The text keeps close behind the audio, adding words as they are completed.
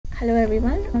Hello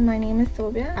everyone, my name is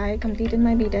Sobia. I completed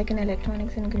my BTech in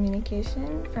Electronics and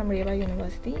Communication from Rewa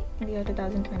University in the year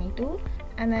 2022,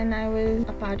 and then I was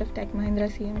a part of Tech Mahindra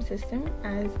CM system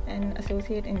as an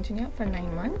associate engineer for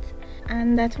 9 months.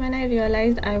 And that's when I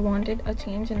realized I wanted a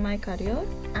change in my career,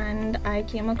 and I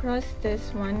came across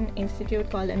this one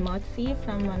institute called Emertxe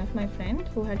from one of my friends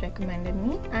who had recommended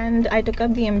me, and I took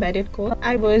up the embedded course.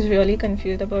 I was really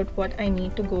confused about what I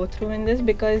need to go through in this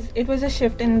because it was a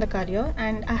shift in the career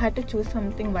and I had to choose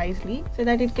something wisely so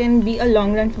that it can be a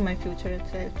long run for my future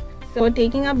itself. So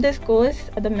taking up this course,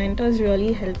 the mentors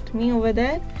really helped me over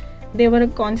there. They were a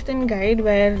constant guide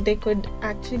where they could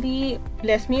actually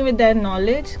bless me with their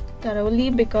knowledge thoroughly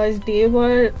because they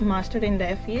were mastered in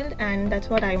their field, and that's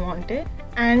what I wanted.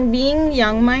 And being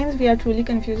young minds, we are truly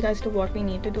confused as to what we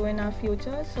need to do in our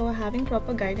future, so having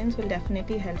proper guidance will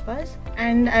definitely help us.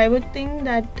 And I would think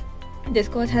that this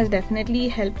course has definitely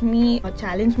helped me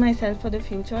challenge myself for the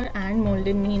future and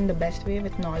molded me in the best way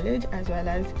with knowledge as well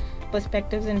as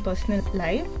perspectives in personal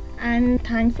life. And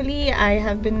thankfully, I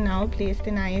have been now placed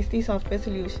in IAST Software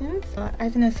Solutions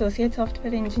as an associate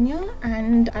software engineer,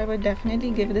 and I would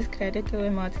definitely give this credit to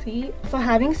Emertxe for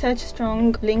having such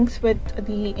strong links with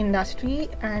the industry.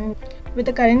 And with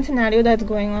the current scenario that's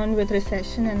going on with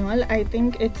recession and all, I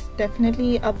think it's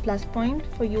definitely a plus point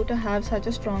for you to have such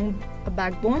a strong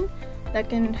backbone that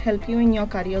can help you in your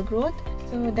career growth.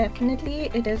 So definitely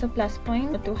it is a plus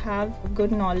point to have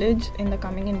good knowledge in the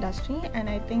coming industry, and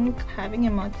I think having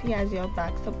Emertxe as your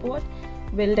back support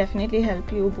will definitely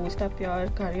help you boost up your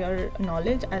career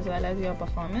knowledge as well as your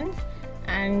performance.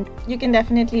 And you can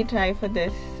definitely try for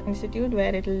this institute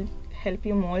where it'll help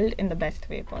you mold in the best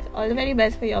way possible. All the very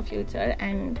best for your future,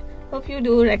 and hope you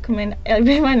do recommend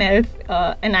everyone else,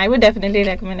 and I would definitely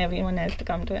recommend everyone else to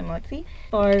come to Emertxe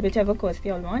for whichever course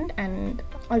they all want, and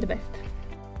all the best.